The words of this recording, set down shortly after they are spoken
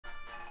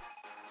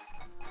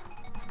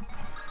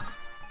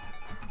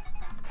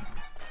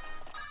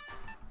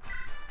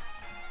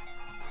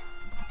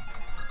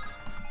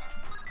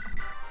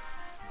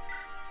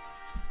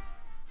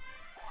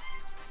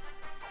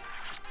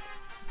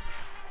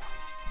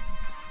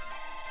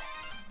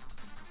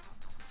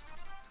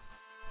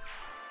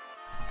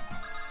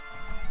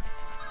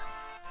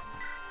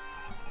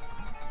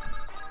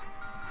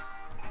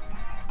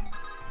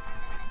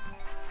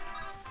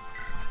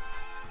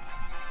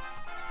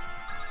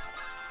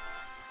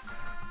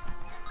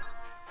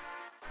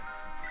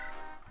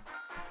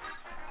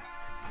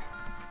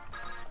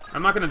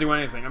I'm not gonna do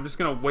anything. I'm just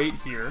gonna wait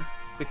here,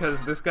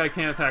 because this guy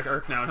can't attack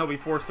Urk now, and he'll be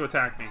forced to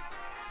attack me.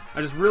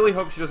 I just really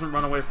hope she doesn't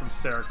run away from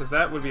Sarah, because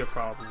that would be a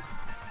problem.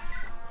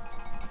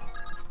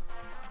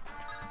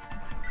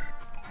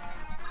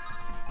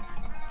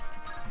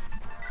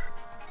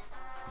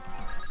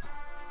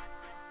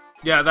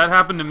 Yeah, that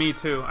happened to me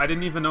too. I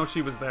didn't even know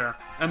she was there.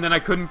 And then I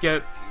couldn't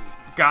get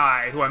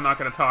Guy, who I'm not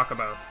going to talk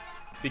about,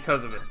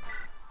 because of it.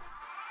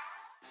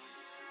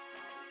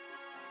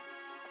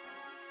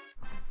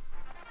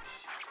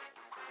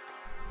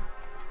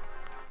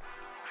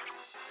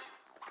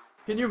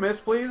 Can you miss,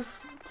 please?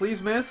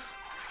 Please miss?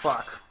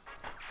 Fuck.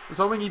 I was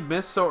hoping he'd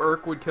miss so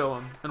Urk would kill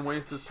him and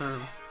waste his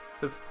turn.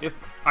 Because if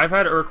I've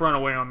had Urk run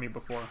away on me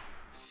before.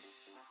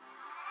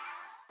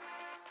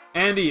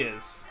 And he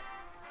is.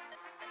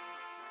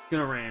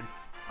 Gonna rain.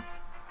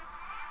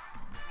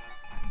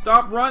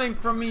 Stop running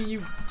from me,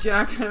 you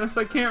jackass!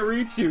 I can't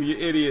reach you, you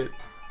idiot.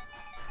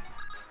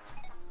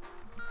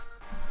 I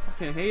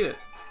fucking hate it.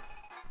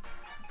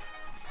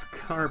 It's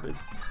garbage.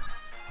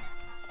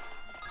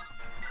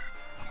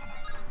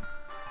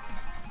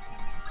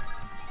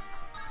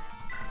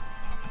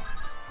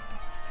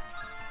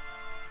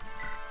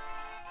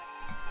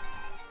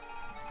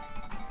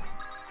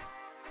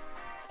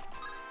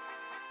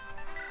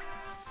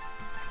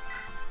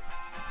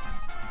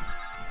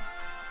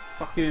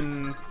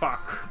 Fucking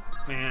fuck,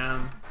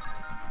 man.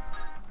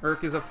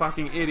 Urk is a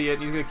fucking idiot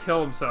and he's gonna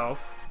kill himself.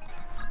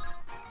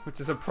 Which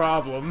is a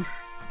problem.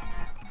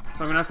 So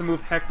I'm gonna have to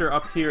move Hector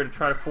up here to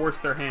try to force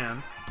their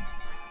hand.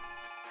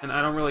 And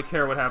I don't really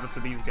care what happens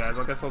to these guys.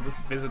 I guess I'll just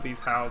visit these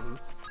houses.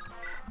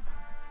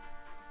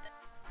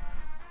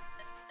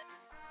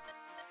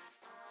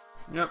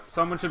 Yep,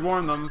 someone should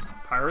warn them.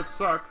 Pirates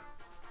suck.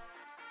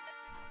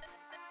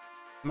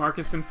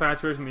 Marcus'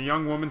 infatuation, the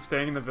young woman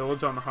staying in the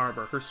village on the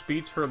harbor. Her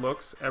speech, her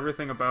looks,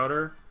 everything about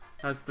her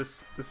has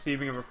this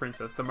deceiving of a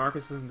princess. The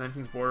Marcus'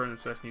 intentions border on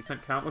obsession. He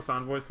sent countless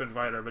envoys to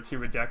invite her, but she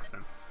rejects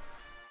him.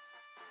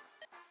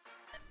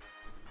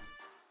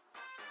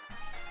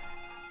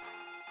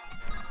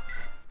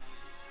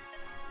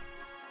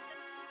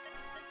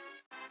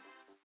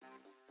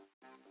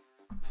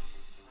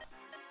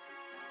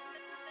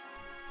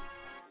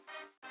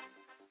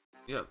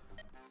 Yep.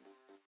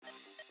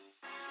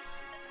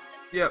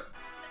 Yep.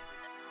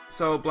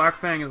 So, Black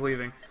Fang is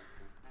leaving.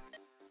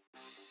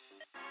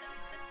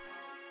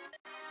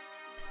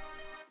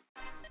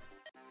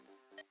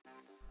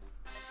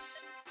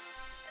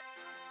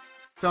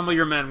 Assemble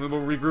your men. We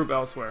will regroup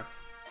elsewhere.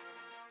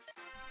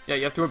 Yeah,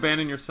 you have to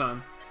abandon your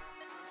son.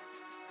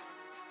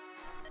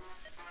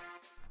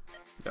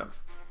 Yeah.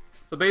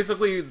 So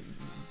basically,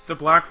 the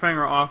Black Fang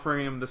are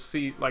offering him the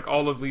seat, like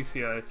all of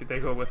Lycia, if they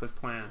go with his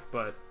plan,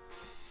 but...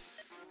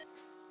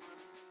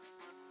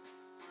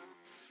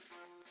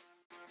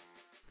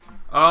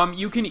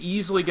 you can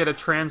easily get a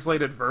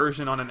translated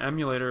version on an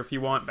emulator if you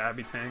want,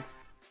 Babby Tank.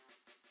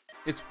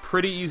 It's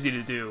pretty easy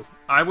to do.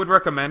 I would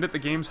recommend it. The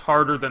game's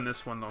harder than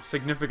this one, though.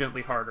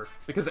 Significantly harder.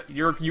 Because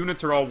your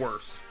units are all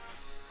worse.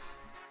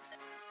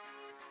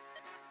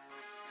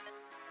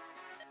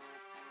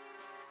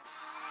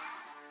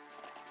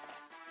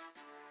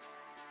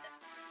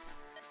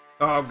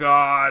 Oh,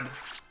 God.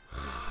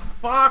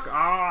 Fuck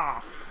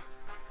off.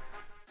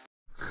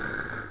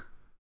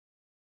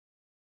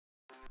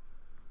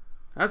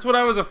 That's what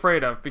I was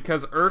afraid of,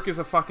 because Urk is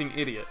a fucking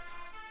idiot.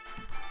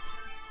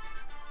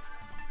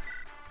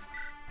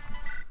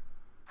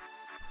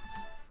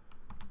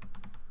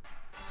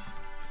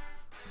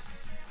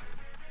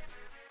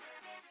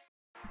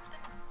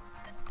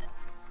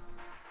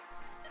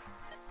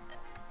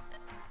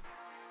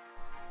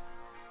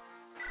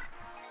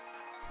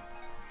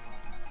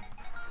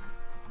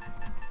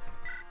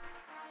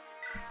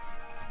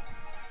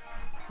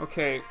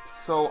 Okay,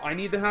 so I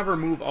need to have her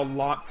move a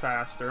lot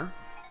faster.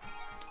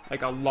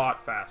 Like, a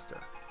lot faster.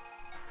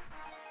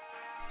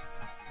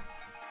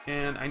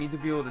 And I need to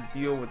be able to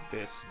deal with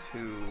this,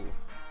 too.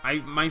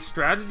 My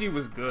strategy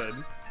was good.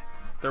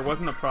 There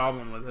wasn't a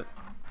problem with it.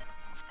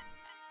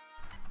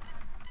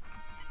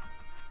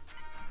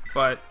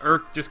 But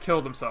Urk just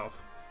killed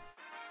himself.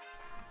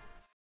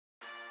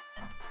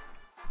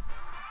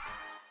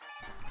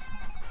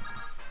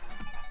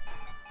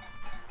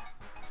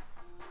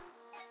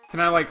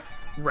 Can I, like,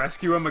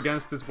 rescue him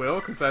against his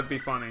will? Because that'd be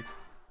funny.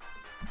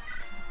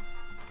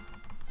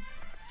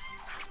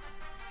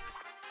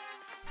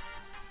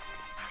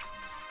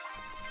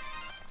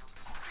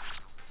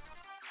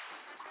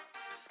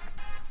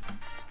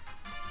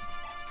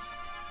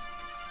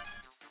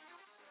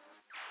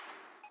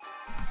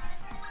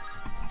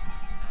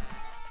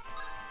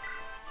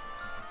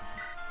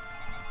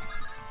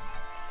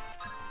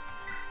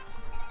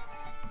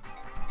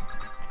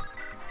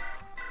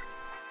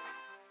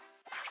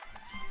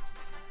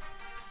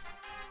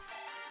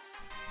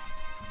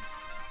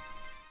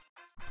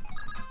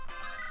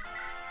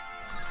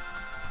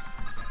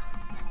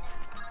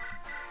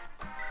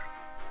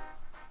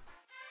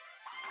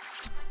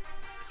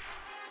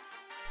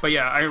 But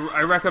yeah,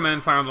 I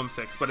recommend Fire Emblem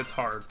 6, but it's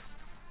hard.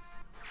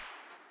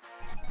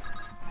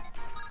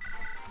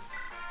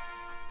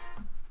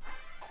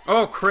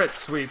 Oh, crit,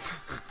 sweet.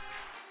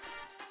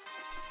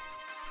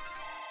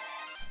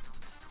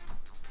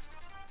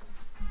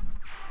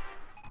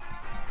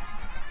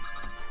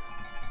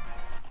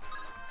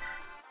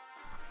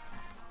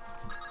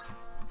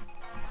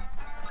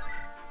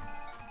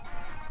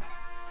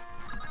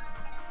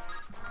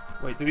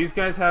 Wait, do these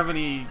guys have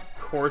any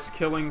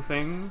course-killing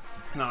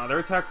things? Nah, their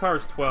attack power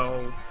is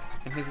 12,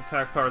 and his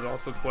attack power is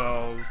also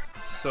 12,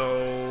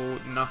 so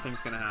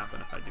nothing's gonna happen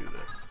if I do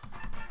this.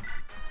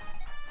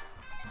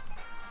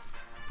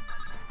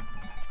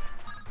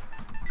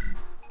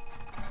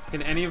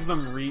 Can any of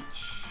them reach?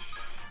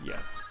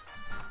 Yes.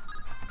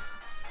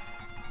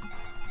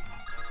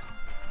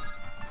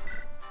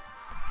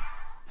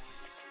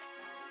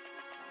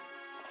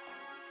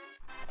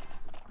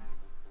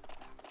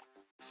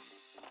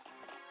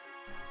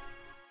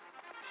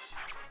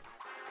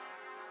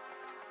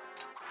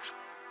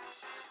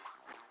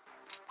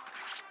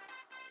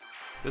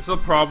 This will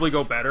probably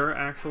go better,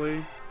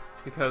 actually,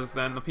 because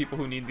then the people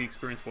who need the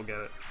experience will get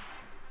it.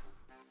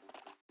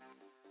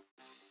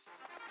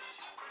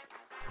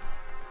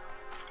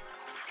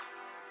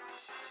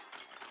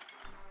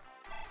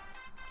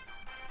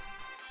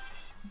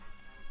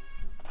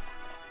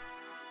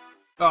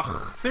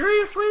 Ugh,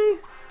 seriously?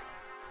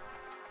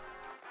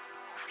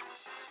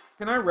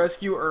 Can I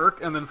rescue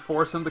Urk and then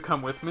force him to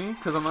come with me?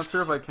 Because I'm not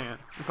sure if I can.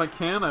 If I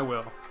can, I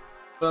will.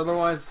 But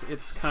otherwise,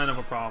 it's kind of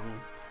a problem.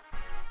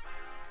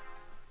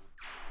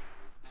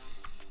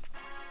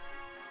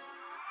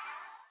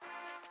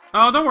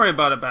 Oh, don't worry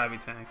about it, Babby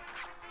Tank.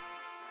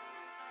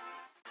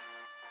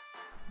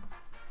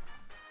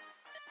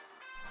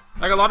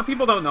 Like, a lot of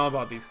people don't know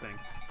about these things.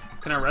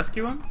 Can I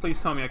rescue him? Please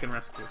tell me I can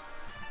rescue.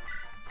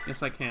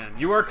 Yes, I can.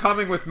 You are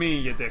coming with me,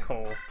 you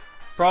dickhole.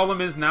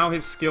 Problem is, now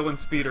his skill and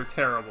speed are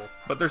terrible.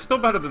 But they're still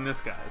better than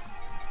this guy's.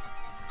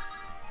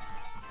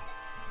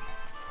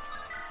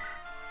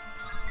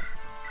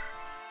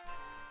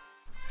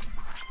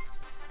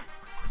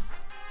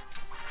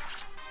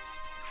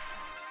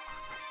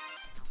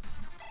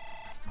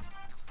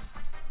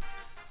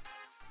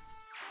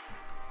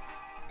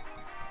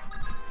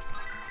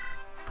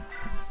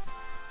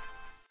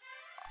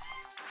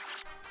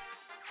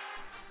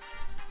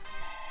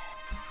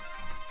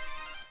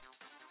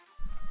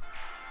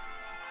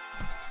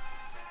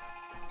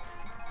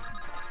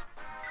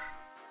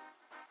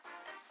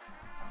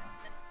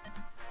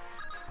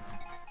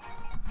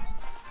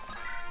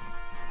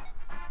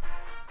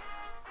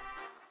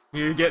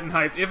 You're getting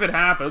hyped. If it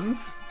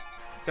happens.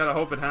 Gotta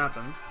hope it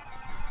happens.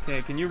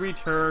 Okay, can you reach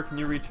her? Can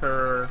you reach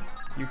her?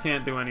 You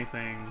can't do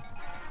anything.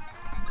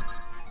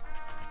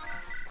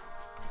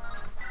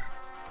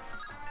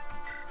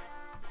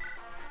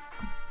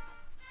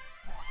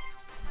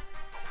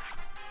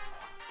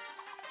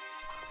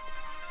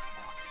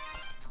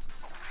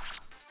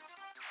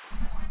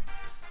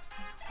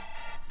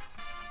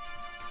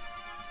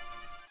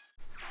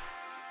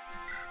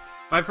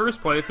 My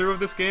first playthrough of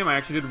this game, I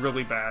actually did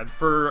really bad.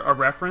 For a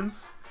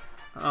reference,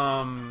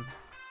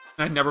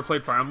 I'd never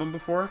played Fire Emblem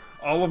before.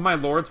 All of my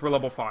lords were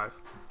level 5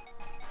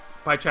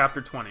 by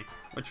chapter 20,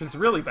 which is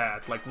really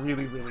bad. Like,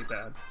 really, really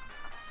bad.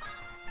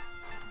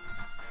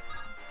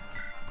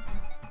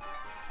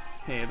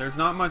 Okay, there's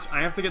not much.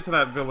 I have to get to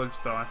that village,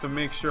 though. I have to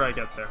make sure I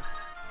get there.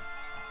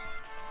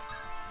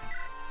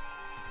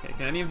 Okay,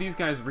 can any of these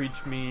guys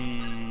reach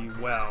me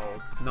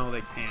well? No,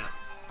 they can't.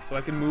 So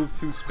I can move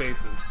 2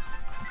 spaces.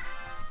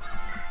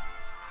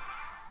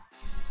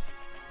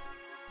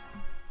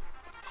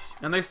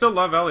 And they still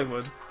love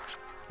Elliewood,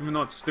 even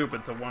though it's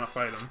stupid to want to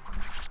fight him.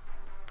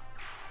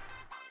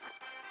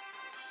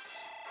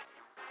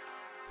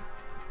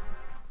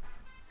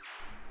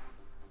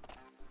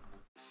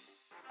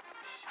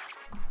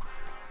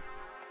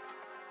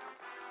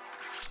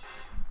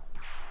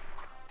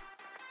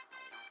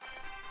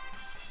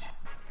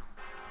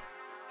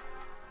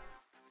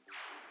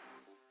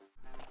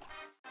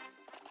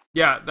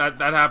 Yeah, that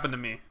happened to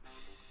me.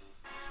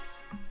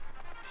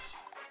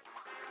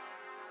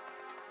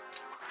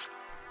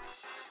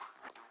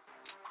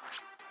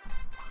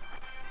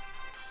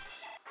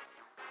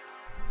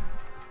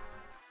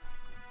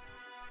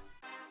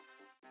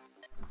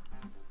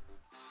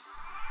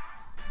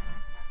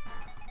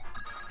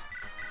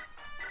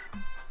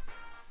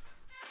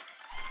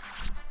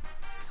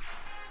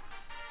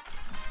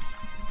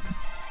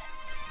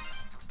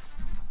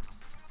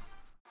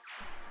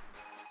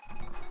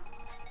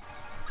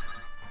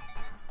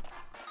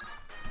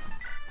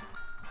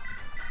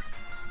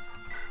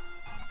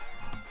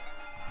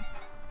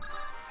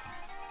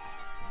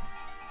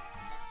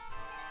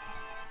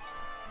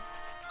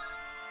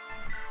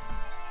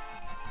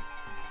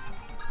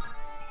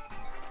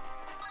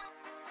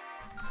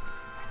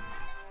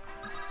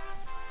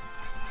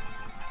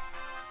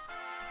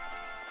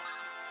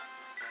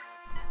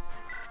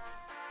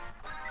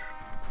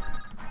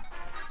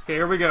 Okay,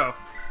 here we go.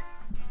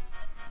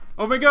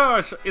 Oh my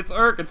gosh, it's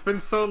Urk. It's been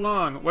so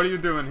long. What are you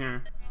doing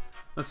here?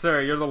 Oh,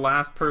 sorry, you're the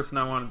last person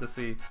I wanted to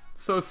see.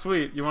 So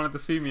sweet, you wanted to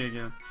see me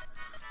again.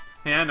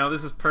 Hey, I know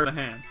this is per the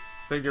hand.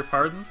 Beg your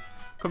pardon?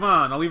 Come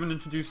on, I'll even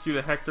introduce you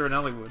to Hector and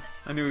Elliewood.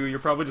 I knew you're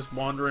probably just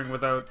wandering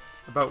without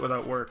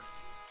work.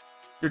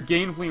 You're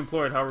gainfully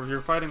employed, however, if you're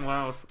fighting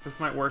Laos, this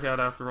might work out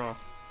after all.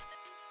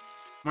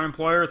 My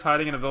employer is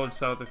hiding in a village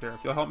south of here.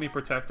 If you'll help me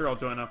protect her, I'll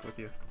join up with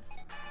you.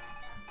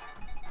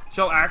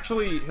 He'll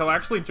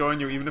actually join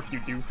you even if you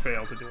do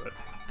fail to do it.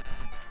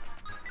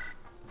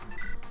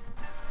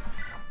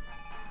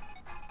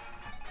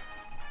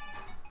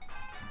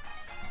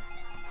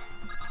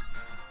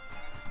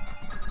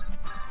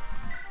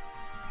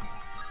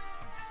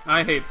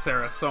 I hate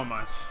Sarah so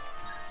much.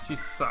 She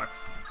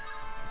sucks.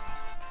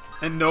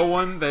 And no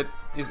one that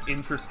is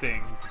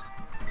interesting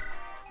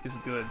is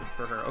good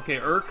for her. Okay,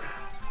 Urk,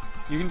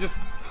 you can just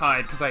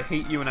hide, because I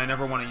hate you and I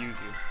never want to use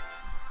you.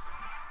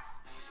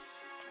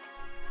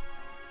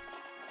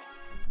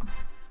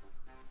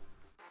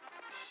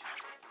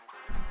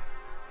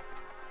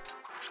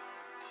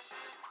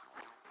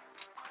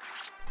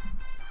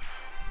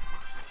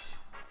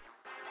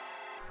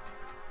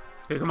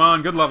 Okay, come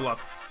on, good level up.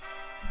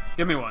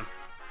 Give me one.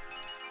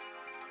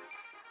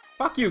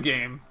 Fuck you,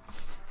 game.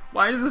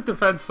 Why is this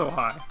defense so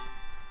high?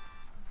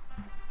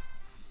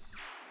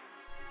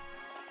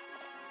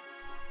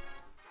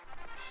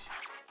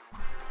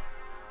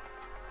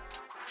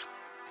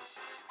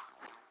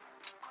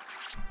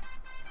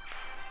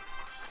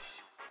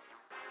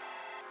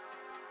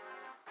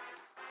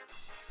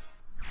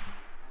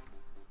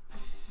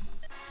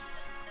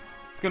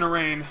 It's gonna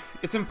rain.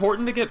 It's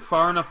important to get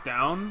far enough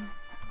down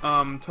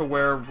to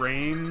where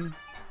rain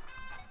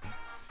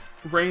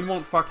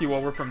won't fuck you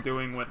over from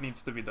doing what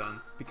needs to be done,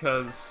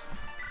 because...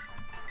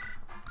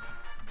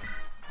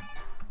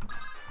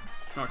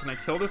 Oh, can I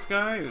kill this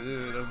guy? It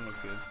doesn't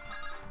look good.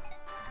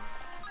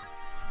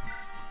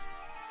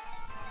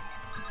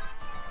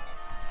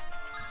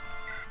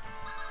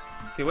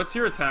 Okay, what's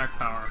your attack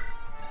power?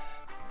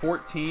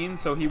 14,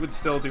 so he would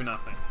still do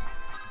nothing.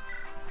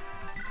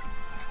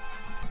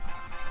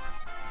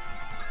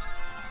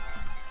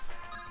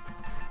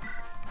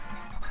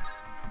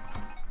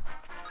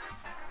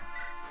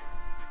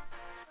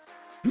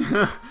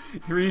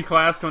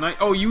 Reclass to a knight.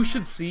 Oh, you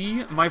should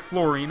see my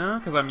Florina,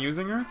 because I'm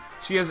using her.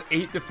 She has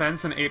 8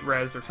 defense and 8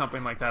 res or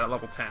something like that at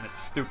level 10. It's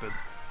stupid.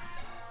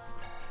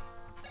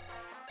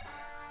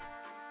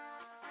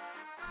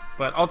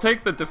 But I'll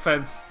take the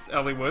defense,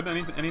 Elliewood,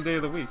 any day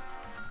of the week.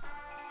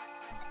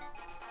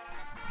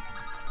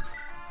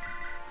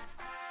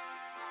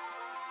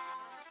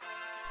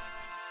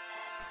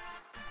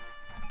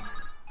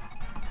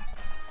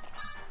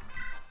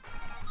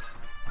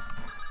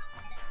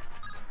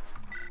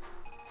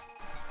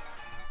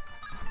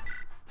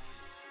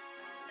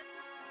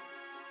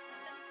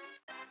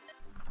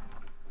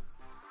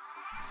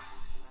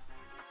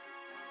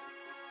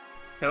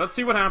 Okay, let's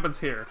see what happens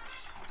here.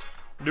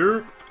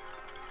 Nope.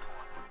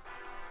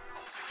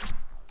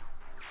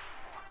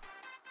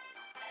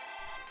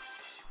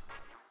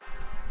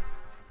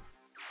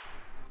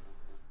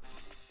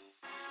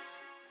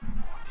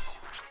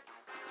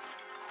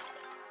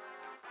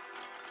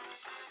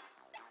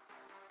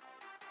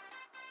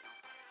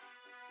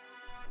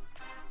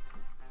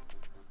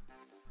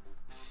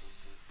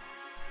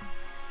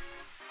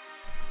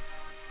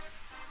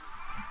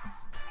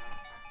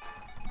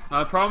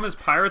 The problem is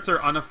pirates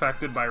are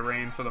unaffected by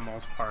rain for the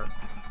most part,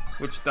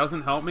 which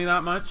doesn't help me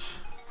that much.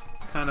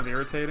 It's kind of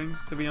irritating,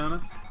 to be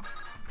honest.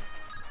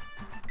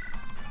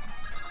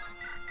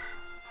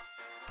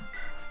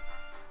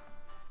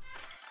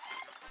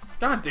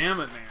 God damn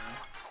it, man.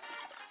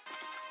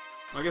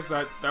 I guess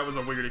that was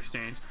a weird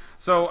exchange.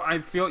 So I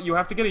feel you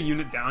have to get a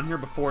unit down here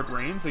before it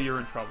rains, or you're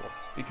in trouble,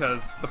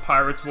 because the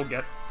pirates will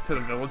get to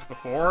the village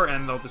before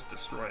and they'll just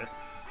destroy it,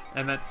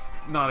 and that's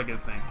not a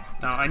good thing.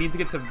 Now I need to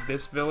get to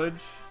this village.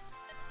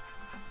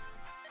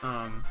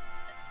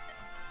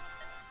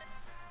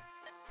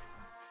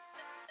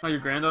 Oh, your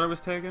granddaughter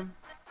was taken?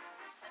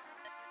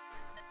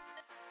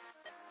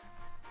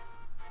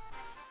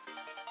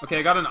 Okay,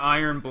 I got an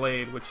iron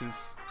blade, which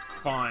is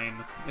fine.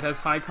 It has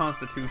high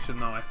constitution,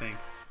 though, I think.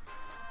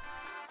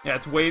 Yeah,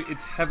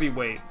 it's heavy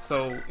weight,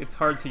 so it's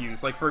hard to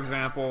use. Like, for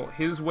example,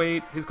 his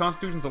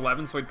constitution's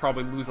 11, so he'd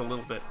probably lose a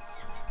little bit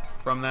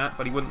from that,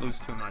 but he wouldn't lose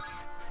too much.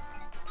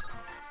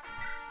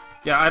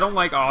 Yeah, I don't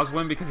like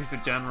Oswin because he's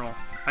a general.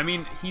 I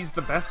mean, he's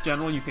the best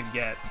general you can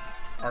get,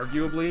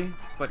 arguably,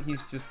 but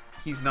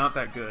he's not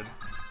that good,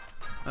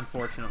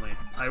 unfortunately.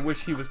 I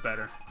wish he was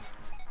better.